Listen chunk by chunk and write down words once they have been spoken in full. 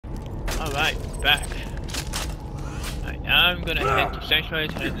Alright, back. Alright, now I'm gonna head to Sanctuary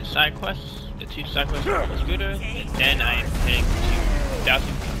to head the side quests, the 2 side quests on the scooter, and then I am heading to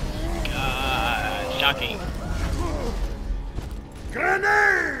Thousand Cuts. God, shocking.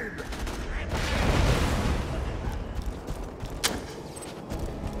 Grenade!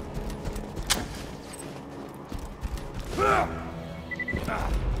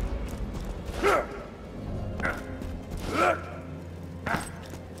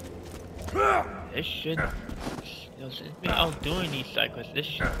 This should, since me out doing these side quests, this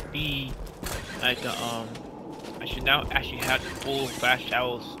should be like I should now actually have the full fast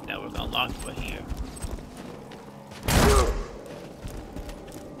travels network unlocked for here.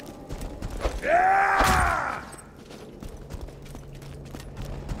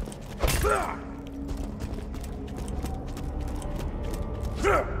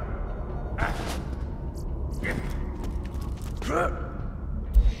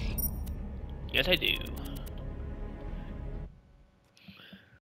 Yes, I do.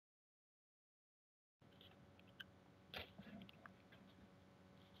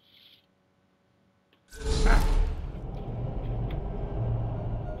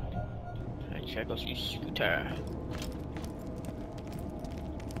 Alright, check out the scooter.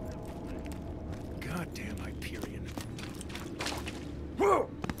 Goddamn Hyperion.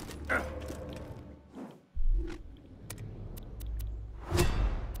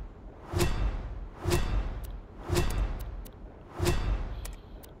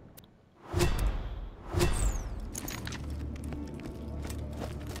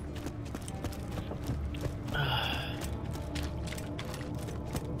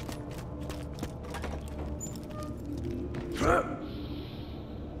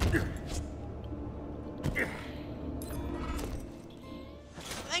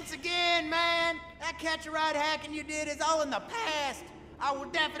 Thanks again, man. That catch-a-ride hacking you did is all in the past. I will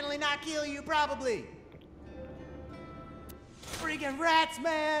definitely not kill you, probably. Freaking rats,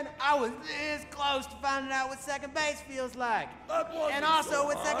 man. I was this close to finding out what second base feels like. And also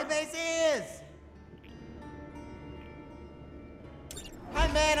what second base is.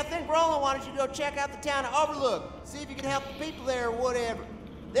 Hey, man, I think Roland wanted you to go check out the town of Overlook. See if you can help the people there or whatever.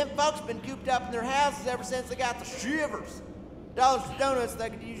 Them folks been cooped up in their houses ever since they got the shivers. Dollars for donuts, they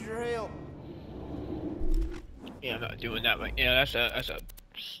could use your help. Yeah, I'm not doing that right now. That's a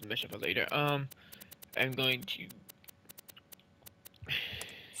mission for later. I'm going to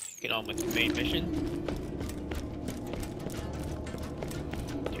get on with the main mission.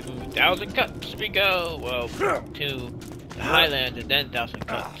 2,000 cups we go. Well, to the Highlands and then 1,000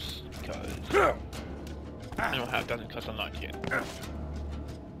 cups because I don't have 1,000 cups unlocked yet.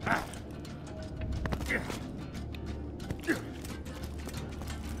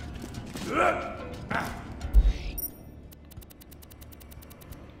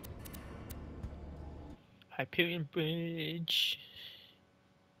 Hyperion Bridge.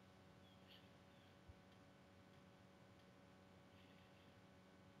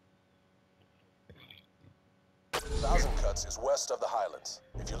 Thousand Cuts is west of the Highlands.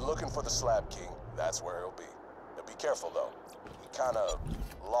 If you're looking for the Slab King, that's where he'll be. Now be careful though. He kinda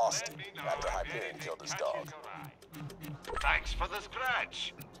lost it after Hyperion killed his dog. Thanks for the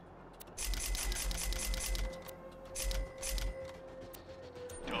scratch.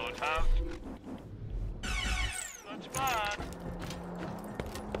 Don't out. That's bad.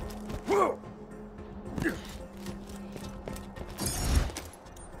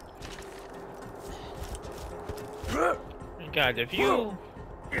 God, if you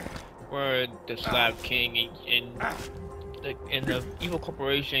were the Slab King in the evil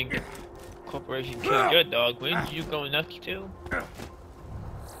corporation killed your dog, wouldn't you go nuts too?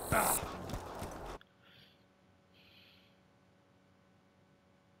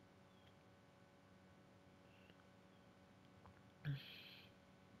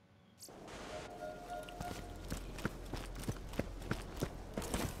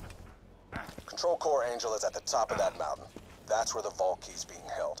 Control Core Angel is at the top of that mountain. That's where the vault key's being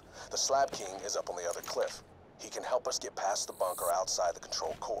held. The Slab King is up on the other cliff. He can help us get past the bunker outside the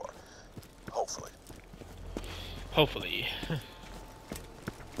Control Core. Hopefully. Hopefully.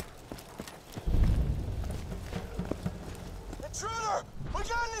 Intruder! We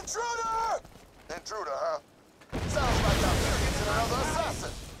got an intruder! Intruder, huh? Sounds like I'm into another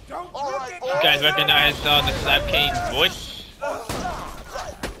assassin. All right, boys. You guys recognize the Slab King's voice?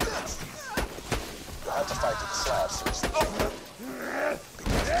 You'll have to fight to the slab seriously.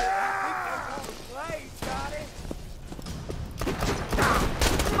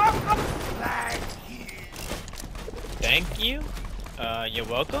 Thank you. You're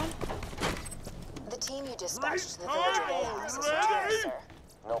welcome. The team you dispatched to the village of Alehouse is returned, sir.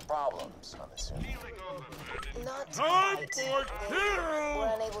 No problems, I'm assuming. Healing overloaded. Not Time quite. for kill!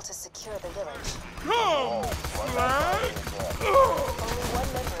 We're unable to secure the village. Come, Slab! Only one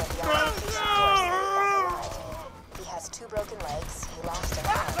member of the occupation force made it back alive. He has 2 broken legs, he lost an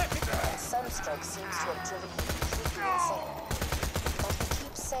arm, and sunstroke seems to have driven him completely insane. But he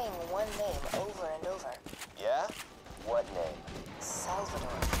keeps saying one name over and over. Yeah? What name? Salvador.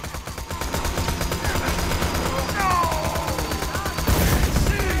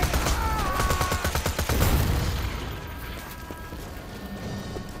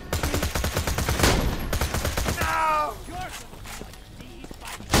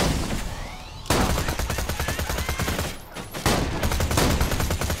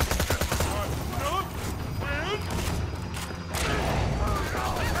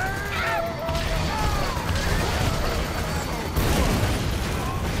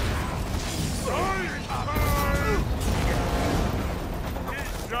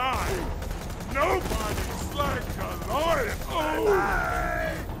 Nobody's like Goliath!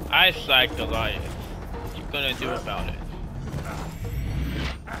 I like Goliath. What you gonna do about it?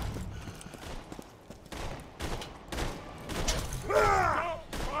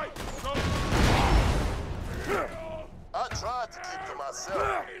 I tried to keep to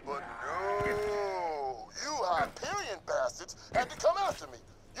myself, but no. You Hyperion bastards had to come after me.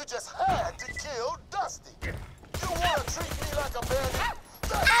 You just had to kill Dusty. You want to treat me like a bandit?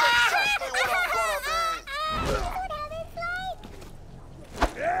 That's exactly what I'm gonna be.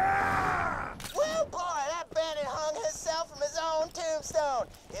 Well, boy, that bandit hung himself from his own tombstone.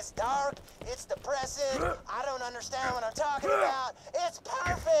 It's dark, it's depressing, I don't understand what I'm talking about. It's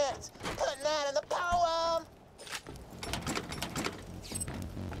perfect! Putting that in the poem!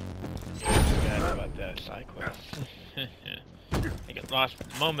 Forgot about that side quest. I get lost in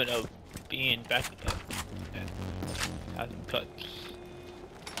the moment of being back at 1,000 cuts.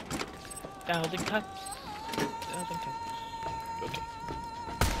 1,000 cuts. 1,000 cuts. Okay.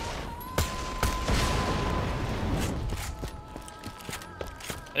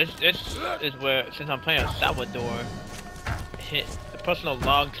 This is where, since I'm playing on Salvador, the personal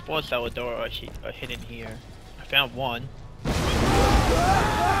logs for Salvador are hidden here. I found one.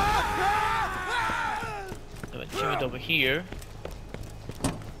 The achievement over here.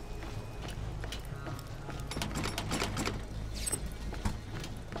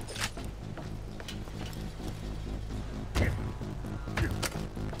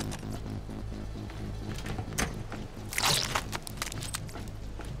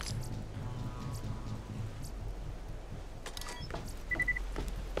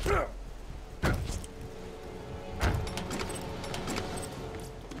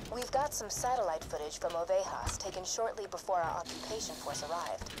 We've got some satellite footage from Ovejas taken shortly before our occupation force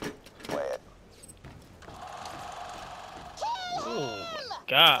arrived. Play it. Oh my I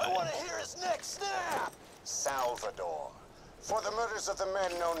god. want to hear his next snap! Salvador. For the murders of the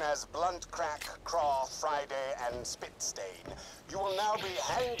men known as Blunt Crack, Craw, Friday, and Spitstain, you will now be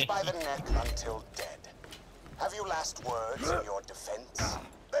hanged by the neck until dead. Have you last words in your defense?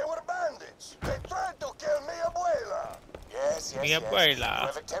 They were bandits. They tried to kill mi abuela. Yes, yes, Mi yes. abuela. You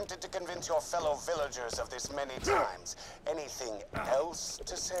have attempted to convince your fellow villagers of this many times. Anything else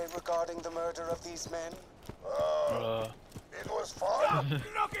to say regarding the murder of these men? It was fun.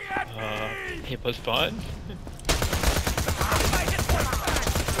 Looking at me! It was fun.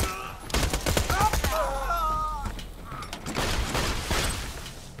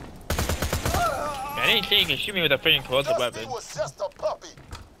 I didn't think you can shoot me with a freaking corrosive weapon. Was just a puppy.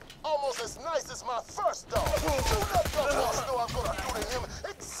 Almost as nice as my first dog. You let your boss know I'm gonna do to him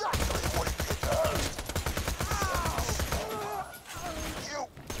exactly what he did to her. You...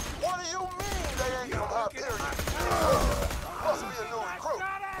 What do you mean they ain't from Hyperion? Must be a new recruit.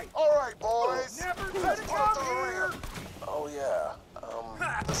 All right, boys. Let's put him through the ringer. Oh, yeah.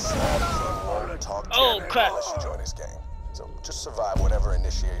 The Slab King won't talk to Oh, you crap. unless you join his gang. So just survive whatever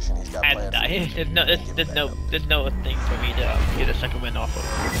initiation he's got And planned for you. there's no thing for me to get a second win off of.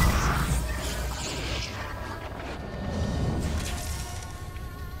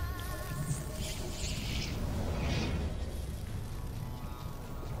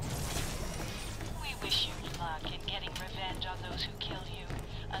 We wish you luck in getting revenge on those who killed you,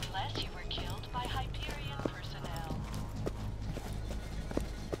 unless you were killed by Hyperion personnel.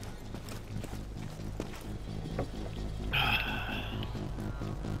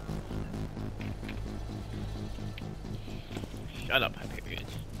 Shut up, Hyperion.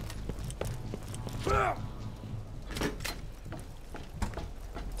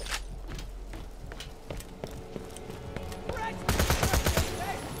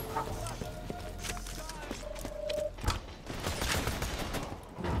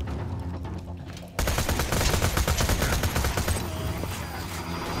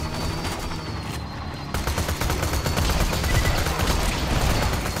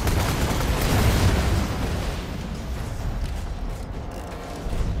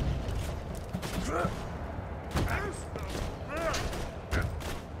 About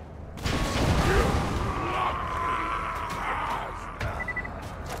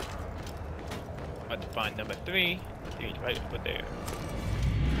to find number 3. 3's right over there.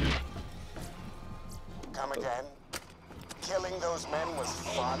 Come again? Killing those men was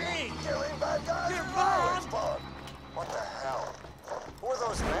fun. Me! Killing bad guys? No, it's fun. What the hell? Who are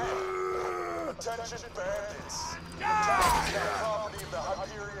those men? Attention bandits. The town is the property of the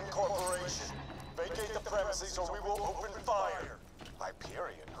Hyperion Corporation. Vacate the premises or we will open fire.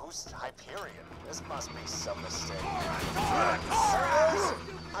 Hyperion? Who's Hyperion? This must be some mistake. Sirs,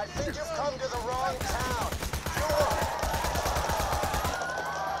 I think you've come to the wrong town.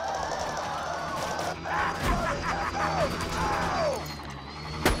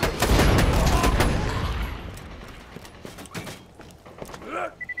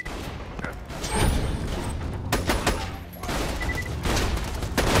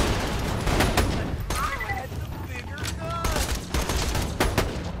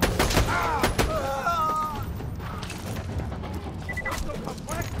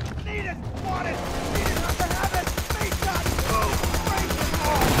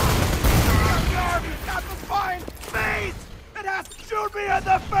 Shoot me in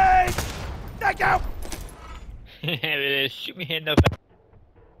the face! Thank you! It is. Shoot me in the face.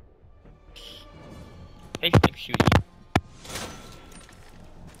 Hey, keep shooting.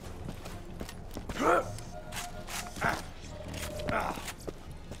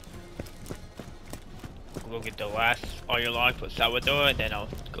 We'll get the last audio log for Salvador, and then I'll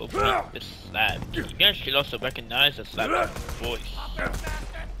go beat the Slab. You guys should also recognize the Slab voice.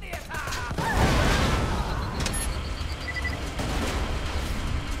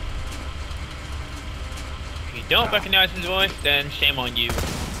 If you don't recognize his voice, then shame on you.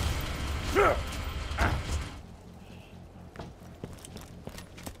 That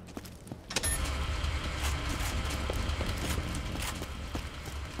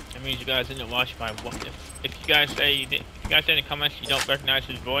means you guys didn't watch my one. If you guys say in the comments you don't recognize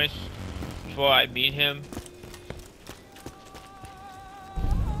his voice before I meet him,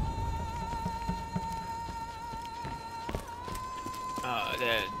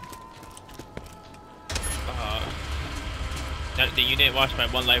 then you didn't watch my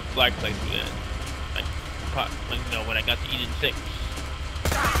One Life Flag playthrough then. When I got to Eden 6.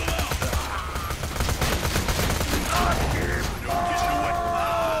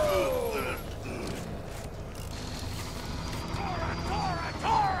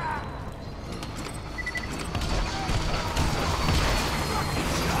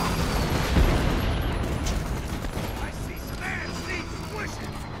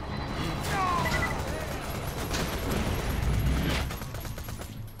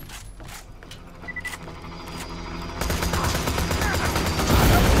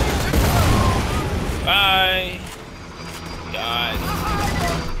 Bye, guys.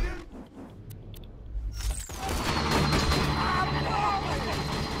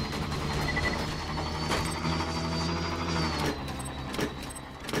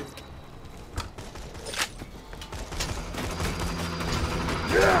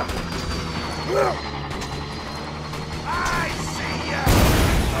 I see ya!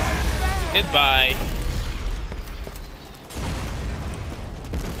 Goodbye.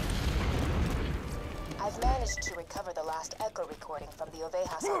 I've managed to recover the last echo recording from the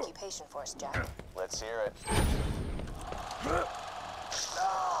Ovejas occupation force, Jack. Let's hear it.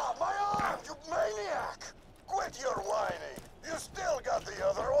 Ah, my arm, you maniac! Quit your whining. You still got the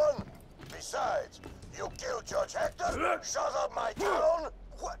other one. Besides, you killed Judge Hector, shut up my town.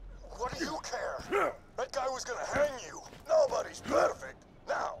 What do you care? That guy was gonna hang you. Nobody's perfect.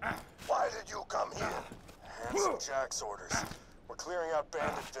 Now, why did you come here? Handsome Jack's orders. We're clearing out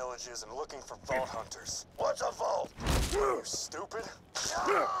bandit villages and looking for vault hunters. What's a vault? Are you stupid?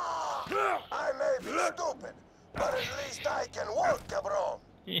 I may be stupid, but at least I can walk, cabron.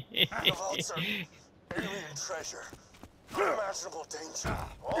 The vaults are alien treasure. Unimaginable danger.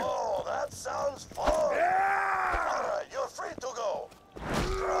 Oh, that sounds fun. Alright, you're free to go.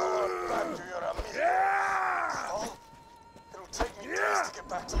 Crawl on back to your amigo. Oh, it'll take me days to get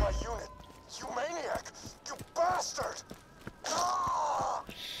back to my unit. You maniac! You bastard! Ah!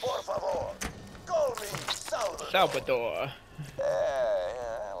 Por favor, call me Salvador. Salvador.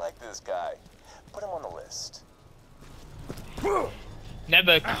 Yeah, I like this guy. Put him on the list.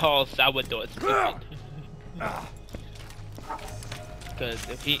 Never call Salvador stupid. Because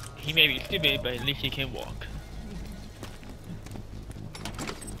if he may be stupid, but at least he can walk.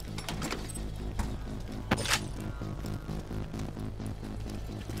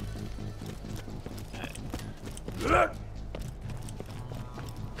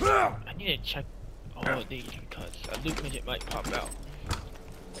 I need to check all of these because a loot midget might pop out.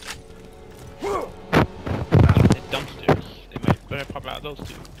 The dumpsters, they might better pop out those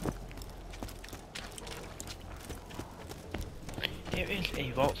two. There is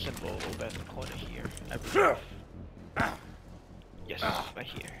a vault symbol over in the corner here, I believe. Yes, right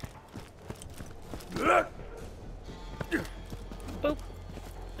here. Boop.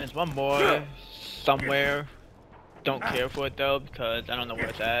 There's one more somewhere. Don't care for it though because I don't know where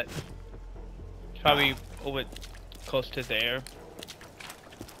it's at. It's probably over close to there.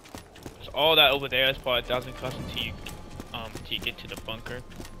 So all that over there is probably 1,000 cost until you get to the bunker.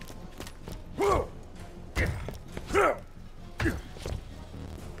 You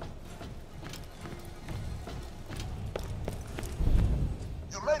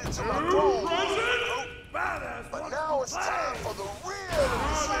made it to my goal, but now it's time for the real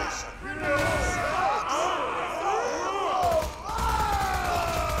initiation.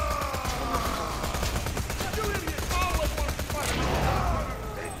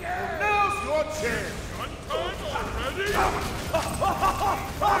 Now's your chance.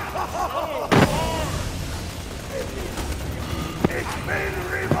 It's been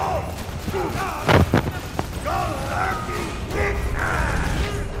remote. Go lucky big time.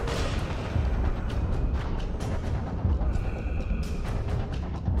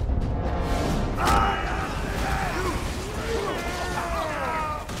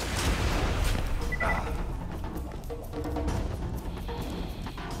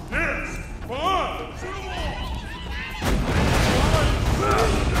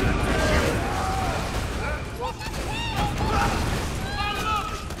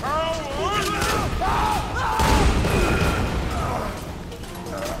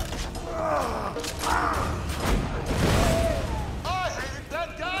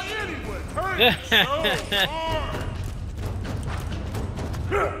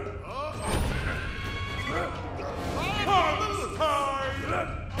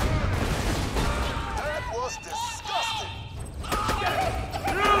 That was disgusting.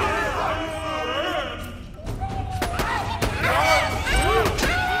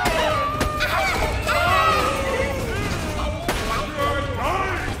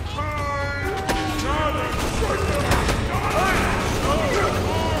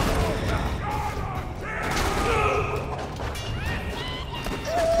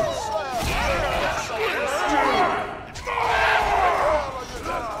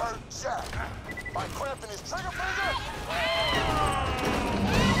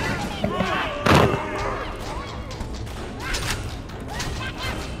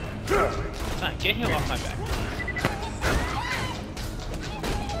 Get him off my back.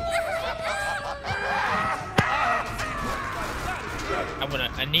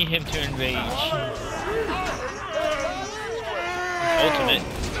 I need him to enrage. Ultimate.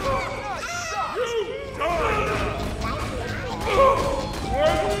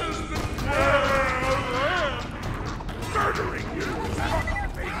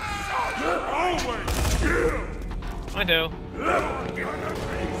 I do.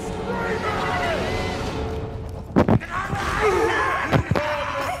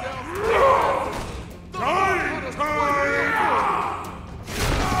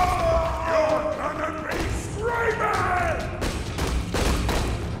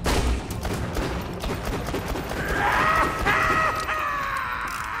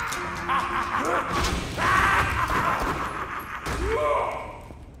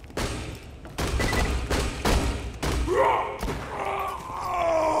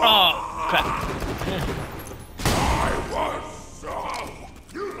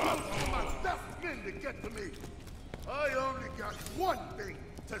 I only got one thing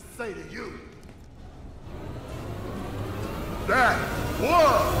to say to you. That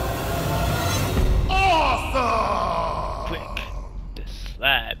was awesome! Quick, the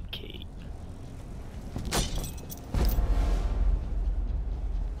slab key.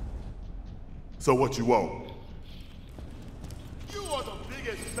 So what you want? You are the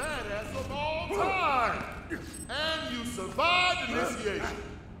biggest badass of all time! And you survived initiation.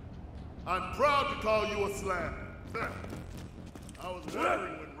 I'm proud to call you a slab. I was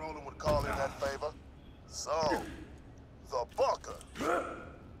wondering when Roland would call in that favor. So, the bunker.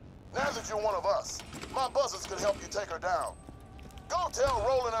 Now that you're one of us, my buzzers could help you take her down. Go tell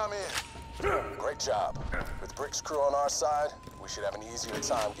Roland I'm in. Great job. With Brick's crew on our side, we should have an easier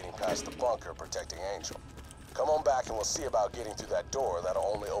time getting past the bunker protecting Angel. Come on back and we'll see about getting through that door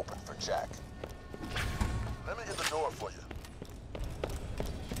that'll only open for Jack. Let me get the door for you.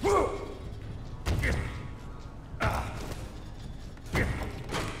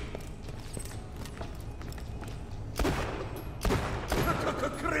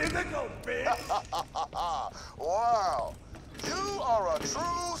 Critical, bitch! Wow. You are a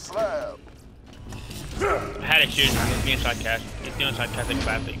true slab. I had to shoot him. He's being sarcastic. He's doing sarcastic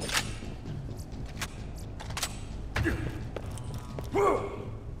clapping.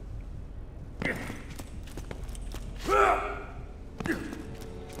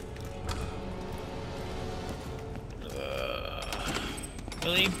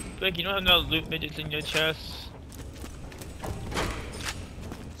 Really? Rick, you don't have no loot midgets in your chest?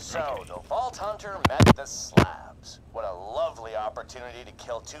 So, the Vault Hunter met the Slabs. What a lovely opportunity to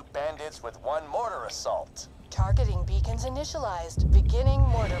kill 2 bandits with 1 mortar assault. Targeting beacons initialized. Beginning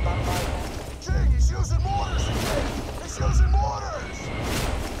mortar bombardment. King, he's using mortars again. He's using mortars.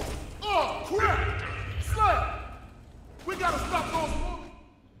 Oh, crap! Slab! We gotta stop those mortars.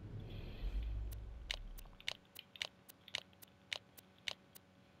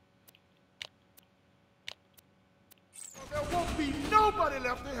 There won't be nobody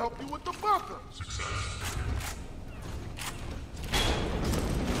left to help you with the bunker.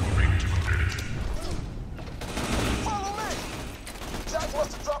 Follow me. Jack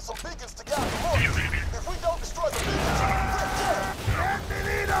wants to drop some beacons to guide the mortars. If we don't destroy the beacons, we're dead.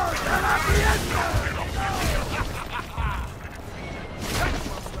 That's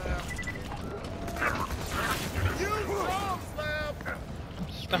my slab. You wrong, slab.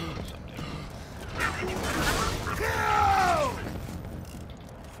 Stop something. Kill!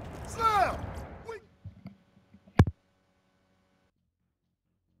 Slab! We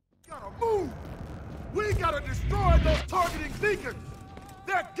gotta move! We gotta destroy those targeting beacons!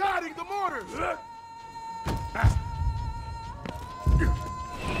 They're guiding the mortars! Feel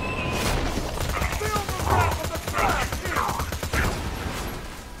the wrath of the Slab here!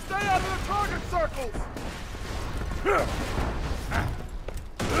 Stay out of the target circles!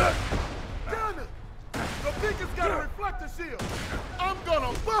 Damn it! The beacon's got a reflector shield! I'm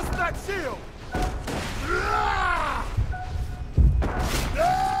gonna bust that shield!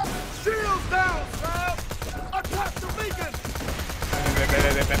 Shield's down, Slab! Attack the beacon!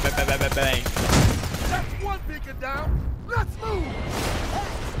 That's 1 beacon down! Let's move!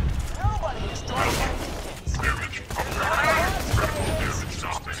 Nobody destroys my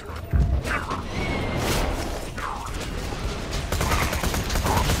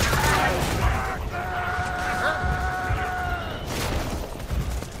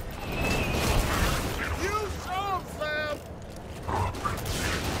You show 'em, Slab!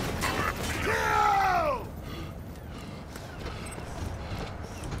 Kill!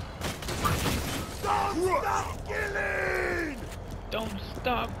 Don't stop killing! Don't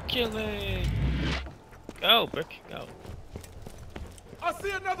stop killing! Go, Brick, go. I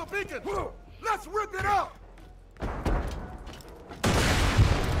see another beacon! Let's rip it up!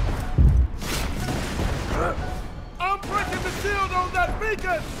 I'm breaking the shield on that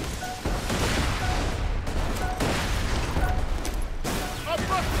beacon! I'm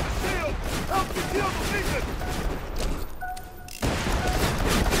busting the shield! Help me kill the beacon!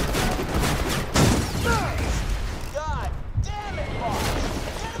 God damn it, boss!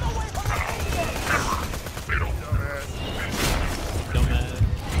 Get him away from the beacon! Dumbass.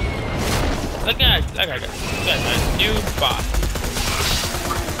 Look at that guy. That's a new boss.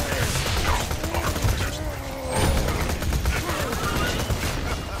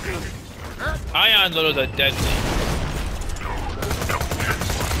 Ion loaders are deadly.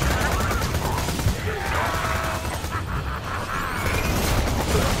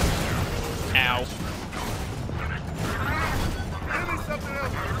 Ow. Give me something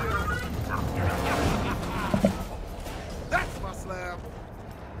else to do. That's my slab.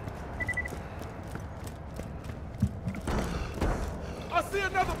 I see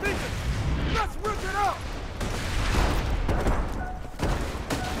another beacon. Let's rip it up.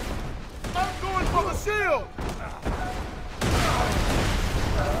 I'm going for the shield.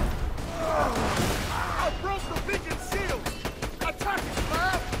 I broke the beacon shield. Attack it,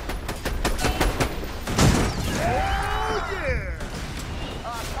 Slab. Oh, yeah.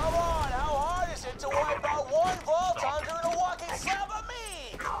 Come on, how hard is it to wipe out 1 Vault Hunter and a walking slab of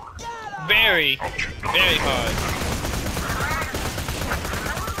meat? Get him! Very, very hard.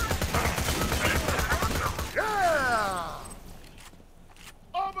 Yeah!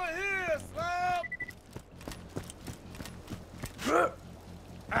 Over here, Slab!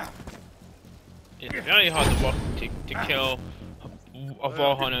 It's very hard to kill a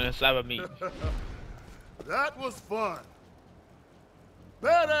Vault Hunter and a slab of meat. That was fun.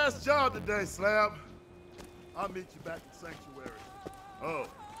 Badass job today, Slab. I'll meet you back in Sanctuary. Oh,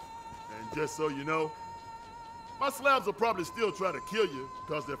 and just so you know, my slabs will probably still try to kill you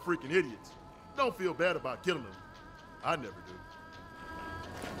because they're freaking idiots. Don't feel bad about killing them. I never do.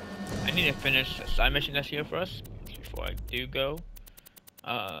 need to finish the side mission that's here for us before I do go.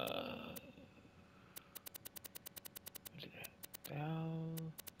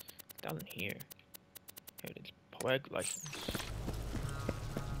 Down here. Here it is. Poetic license.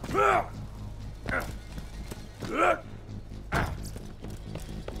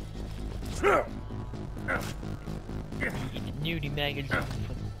 Nudie magazine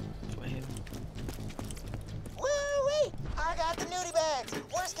for him. Woo-wee! I got the nudie bags.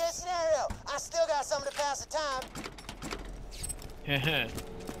 Worst case scenario, I still got something to pass the time. Heh.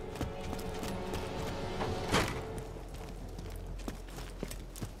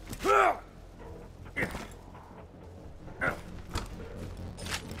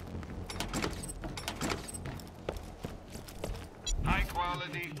 High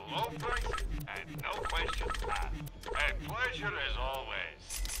quality, low price, and no questions asked. A pleasure as always.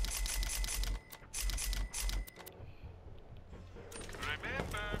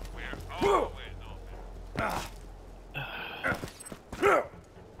 Remember, we're always open.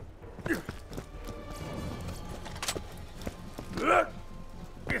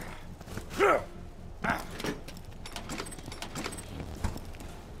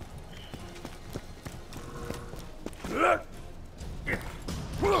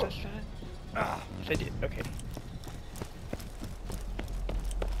 I did. Okay.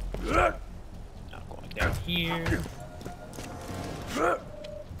 Now going down here.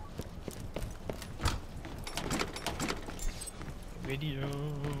 Video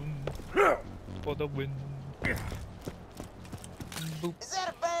for the win. Boop. Is that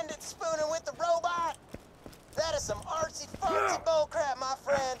a bandit spooning with the robot? That is some artsy fartsy bullcrap, my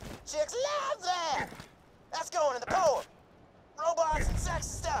friend. Chicks love that. That's going in the poem. Robots and sex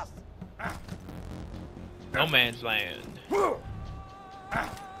stuff. No man's land. Oh,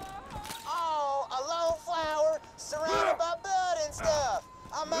 a lone flower surrounded by bud and stuff.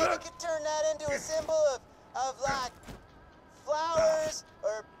 I maybe could turn that into a symbol of like flowers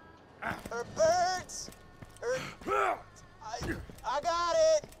or birds or I got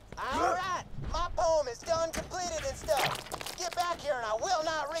it. All right, my poem is done, completed and stuff. Get back here and I will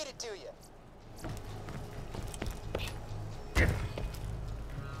not read it to you.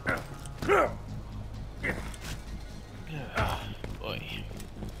 Boy.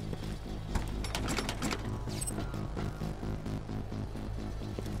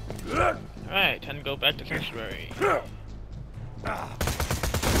 Alright, time to go back to Sanctuary.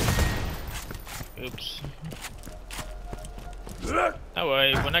 Oops. Don't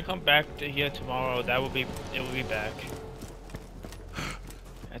worry, when I come back to here tomorrow, it will be back.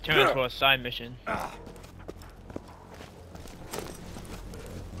 I turn it into a side mission.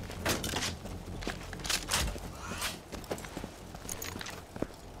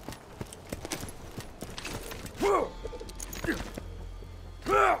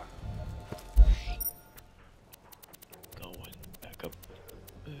 Going back up.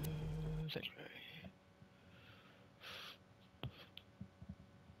 Sanctuary.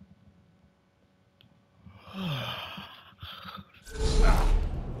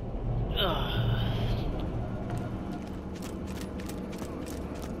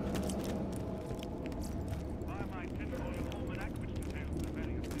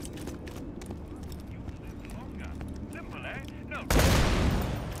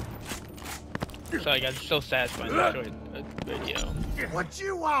 Sorry guys, it's so satisfying to enjoy a video. What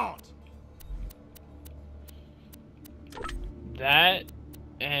you want? That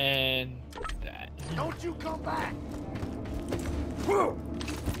and that. Don't you come back.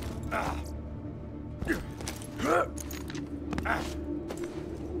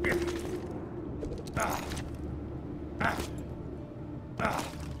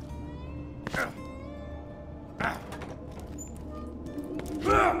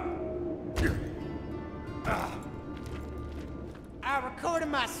 I recorded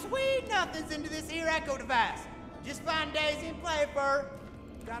my sweet nothings into this here echo device. Just find Daisy and play for her.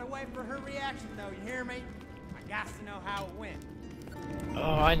 Gotta wait for her reaction though, you hear me? I got to know how it went.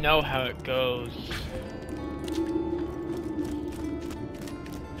 Oh, I know how it goes.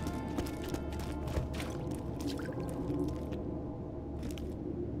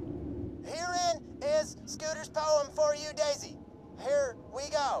 Herein is Scooter's poem for you, Daisy. Here we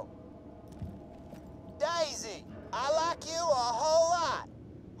go. Daisy, I like you a whole lot.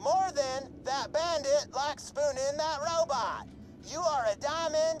 More than that bandit likes spooning that robot. You are a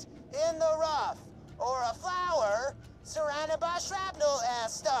diamond in the rough, or a flower surrounded by shrapnel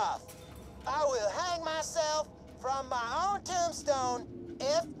and stuff. I will hang myself from my own tombstone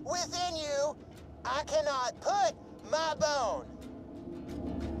if within you I cannot put my bone.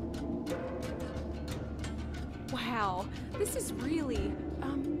 Wow, this is really,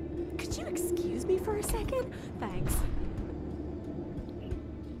 Could you excuse me for a second? Thanks.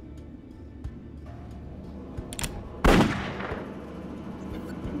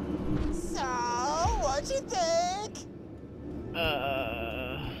 So, what'd you think?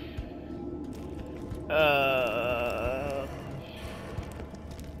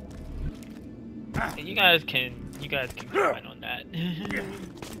 You guys can comment on that.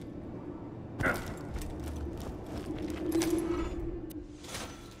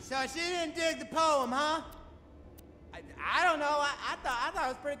 So she didn't dig the poem, huh? I don't know. I thought it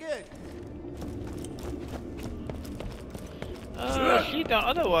was pretty good. She thought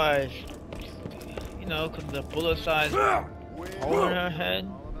otherwise. You know, cause the bullet size hole in her head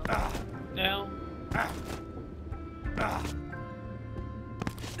now.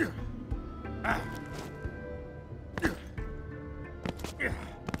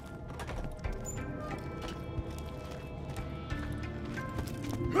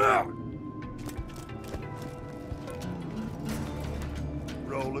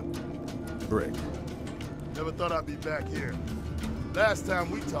 Rolling. Brick. Never thought I'd be back here. Last time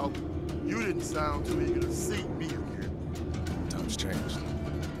we talked, you didn't sound too eager to see me again. Times changed.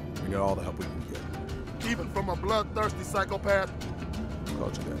 We need all the help we can get. Even from a bloodthirsty psychopath? Who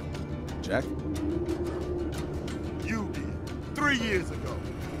called you that? Jack? You did. 3 years ago.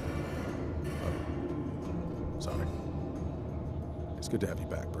 Sorry. It's good to have you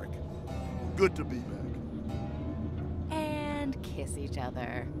back, Brick. Good to be back. And kiss each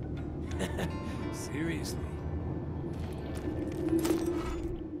other. Seriously?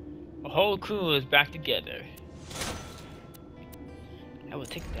 The whole crew is back together. I will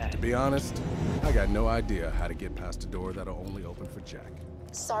take that. To be honest, I got no idea how to get past a door that'll only open for Jack.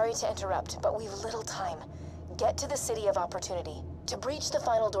 Sorry to interrupt, but we've little time. Get to the City of Opportunity. To breach the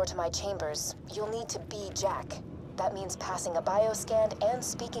final door to my chambers, you'll need to be Jack. That means passing a bioscan and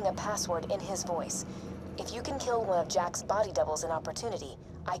speaking a password in his voice. If you can kill one of Jack's body doubles in Opportunity,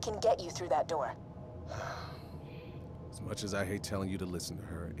 I can get you through that door. As much as I hate telling you to listen to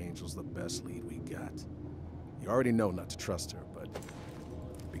her, Angel's the best lead we got. You already know not to trust her, but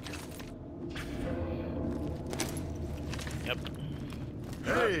be careful. Yep.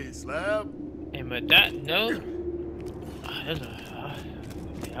 Hey, Slab. And with that note,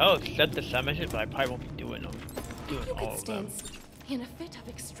 I'll accept the submission, but I probably won't be doing them. Doing You all could of them. stand. In a fit of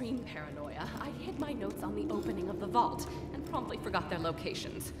extreme paranoia, I hid my notes on the opening of the vault and promptly forgot their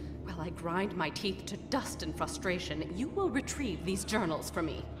locations. While I grind my teeth to dust in frustration, you will retrieve these journals for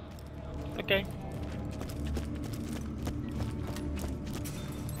me. Okay.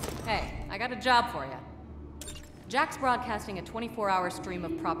 Hey, I got a job for you. Jack's broadcasting a 24-hour stream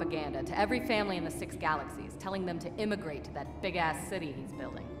of propaganda to every family in the 6 galaxies, telling them to immigrate to that big-ass city he's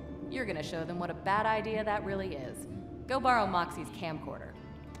building. You're gonna show them what a bad idea that really is. Go borrow Moxie's camcorder.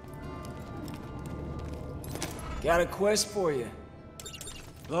 Got a quest for you.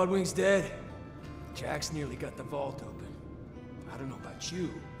 Bloodwing's dead. Jack's nearly got the vault open. I don't know about you,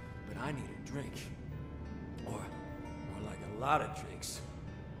 but I need a drink. Or more like a lot of drinks.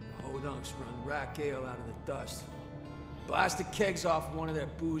 The Hodunks run rack ale out of the dust. Blast the kegs off one of their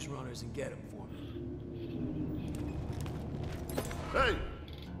booze runners and get them for me. Hey,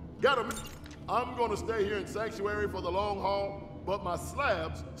 got him. I'm gonna stay here in Sanctuary for the long haul, but my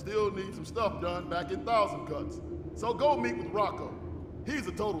slabs still need some stuff done back in Thousand Cuts. So go meet with Rocco. He's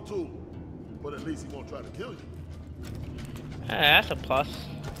a total tool, but at least he won't try to kill you. Hey, that's a plus.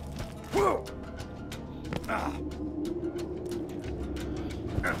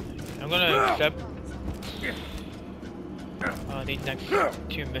 I'm gonna accept these next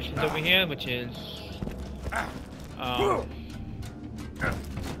 2 missions over here, which is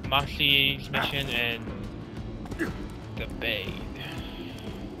Moxie's mission and the Bay.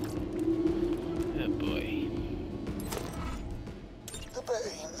 Oh boy. The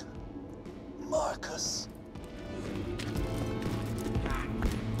Bane. Marcus.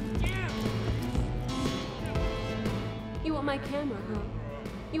 You want my camera, huh?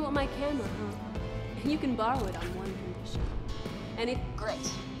 You want my camera, huh? You can borrow it on one condition. And if...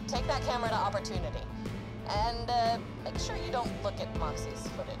 Great. Take that camera to Opportunity. And, make sure you don't look at Moxie's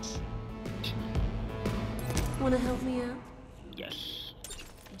footage. Wanna help me out? Yes.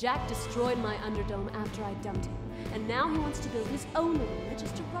 Jack destroyed my Underdome after I dumped him. And now he wants to build his own arena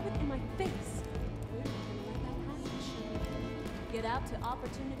just to rub it in my face. We're not gonna let that happen, Shirley. Get out to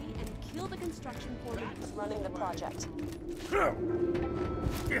Opportunity and kill the construction foreman who's running the project.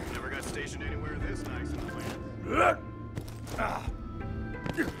 Never got stationed anywhere this nice and planned.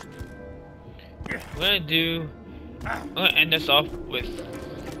 I'm gonna end this off with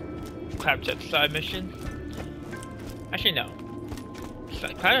Claptrap's side mission. Actually, no.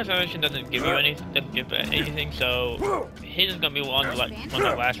 Planet Salvation doesn't give you anything, so he's gonna be one of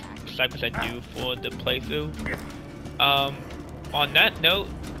the last side quests I do for the playthrough. On that note,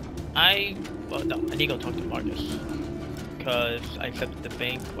 I need to go talk to Marcus because I accepted the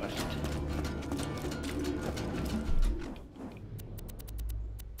bank quest.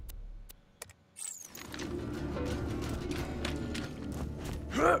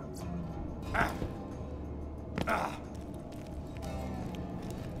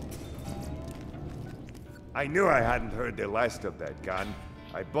 I knew I hadn't heard the last of that gun.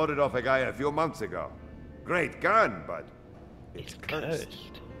 I bought it off a guy a few months ago. Great gun, but it's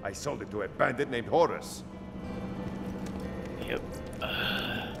cursed. I sold it to a bandit named Horace. Yep.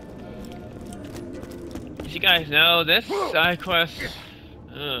 As you guys know, this side quest,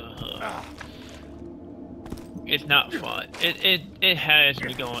 it's not fun. It has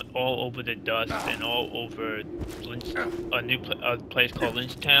me going all over the dust and all over a place called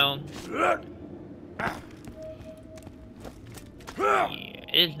Lynchtown. Yeah,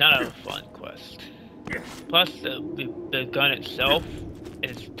 it's not a fun quest. Plus, the gun itself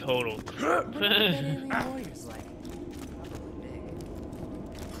is total crap.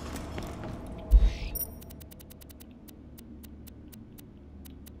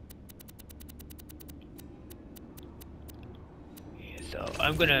 So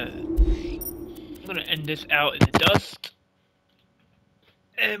I'm gonna end this out in the dust.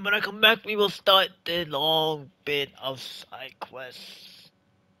 And when I come back, we will start the long bit of side quests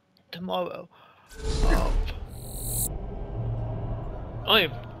tomorrow.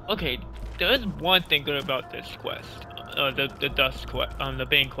 Okay, there is one thing good about this quest, the dust quest, the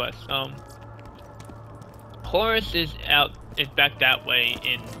Bane quest. Horace is back that way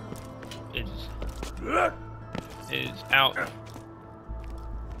is out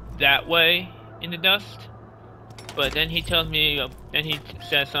that way in the dust. But then he tells me, then he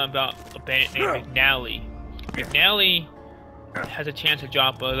says something about a bandit named McNally. McNally has a chance to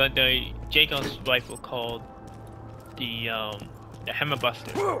drop the Jacob's rifle called the Hammer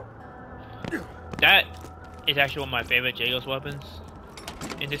Buster. That is actually one of my favorite Jacob's weapons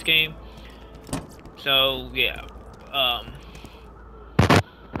in this game. So yeah, I'm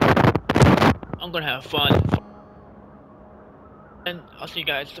gonna have fun, and I'll see you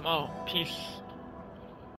guys tomorrow. Peace.